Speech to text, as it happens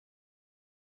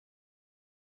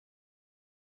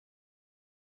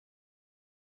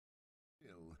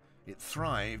It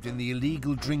thrived in the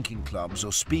illegal drinking clubs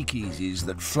or speakeasies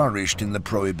that flourished in the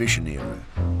Prohibition era.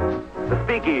 The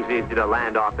speakeasies did a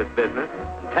land office business,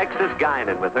 and Texas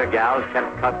Guinan with her gals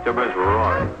kept customers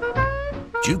roaring.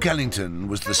 Duke Ellington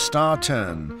was the star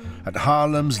turn at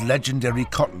Harlem's legendary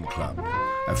Cotton Club,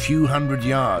 a few hundred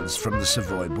yards from the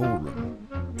Savoy Ballroom.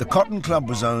 The Cotton Club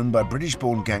was owned by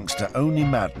British-born gangster Oney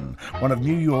Madden, one of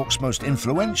New York's most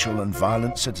influential and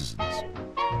violent citizens.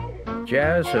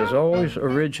 Jazz has always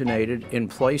originated in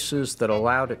places that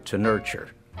allowed it to nurture.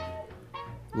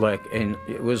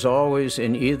 It was always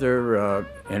in either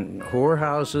in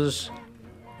whorehouses,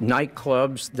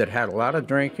 nightclubs that had a lot of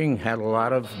drinking, had a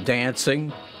lot of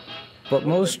dancing, but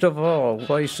most of all,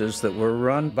 places that were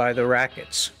run by the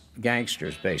rackets,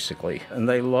 gangsters basically. And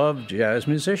they loved jazz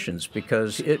musicians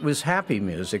because it was happy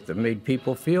music that made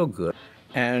people feel good.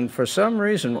 And for some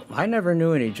reason, I never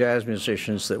knew any jazz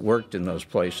musicians that worked in those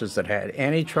places that had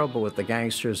any trouble with the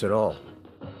gangsters at all.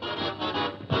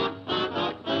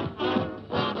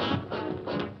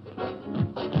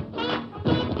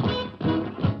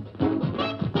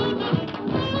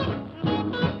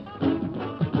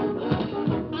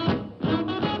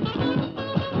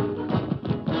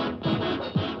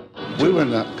 We were in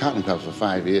the Cotton Club for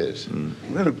 5 years.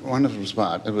 We had a wonderful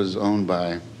spot. It was owned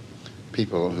by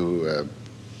people who were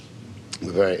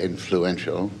very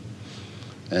influential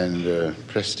and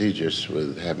prestigious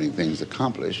with having things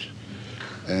accomplished.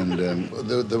 And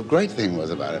the great thing was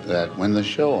about it that when the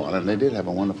show on, and they did have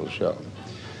a wonderful show,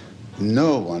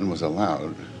 no one was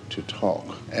allowed to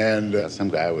talk. And some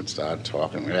guy would start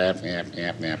talking, and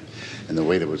the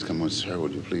waiter would come over, "Sir,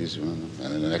 would you please?" And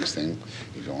then the next thing,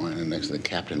 he'd go on, and the next thing, the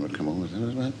captain would come over,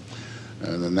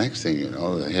 and the next thing you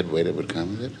know, the head waiter would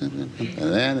come, and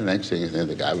then the next thing,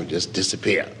 the guy would just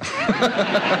disappear.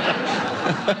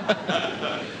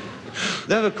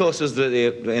 That, of course, was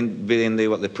in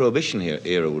the Prohibition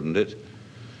era, wouldn't it?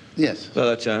 Yes. By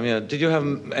that time, yeah. Did you have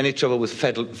any trouble with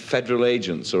federal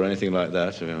agents or anything like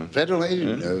that? Federal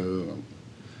agent? Yeah? No.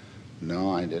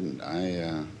 No, I didn't.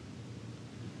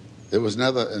 There was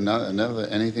never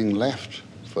anything left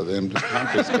for them to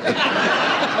confiscate.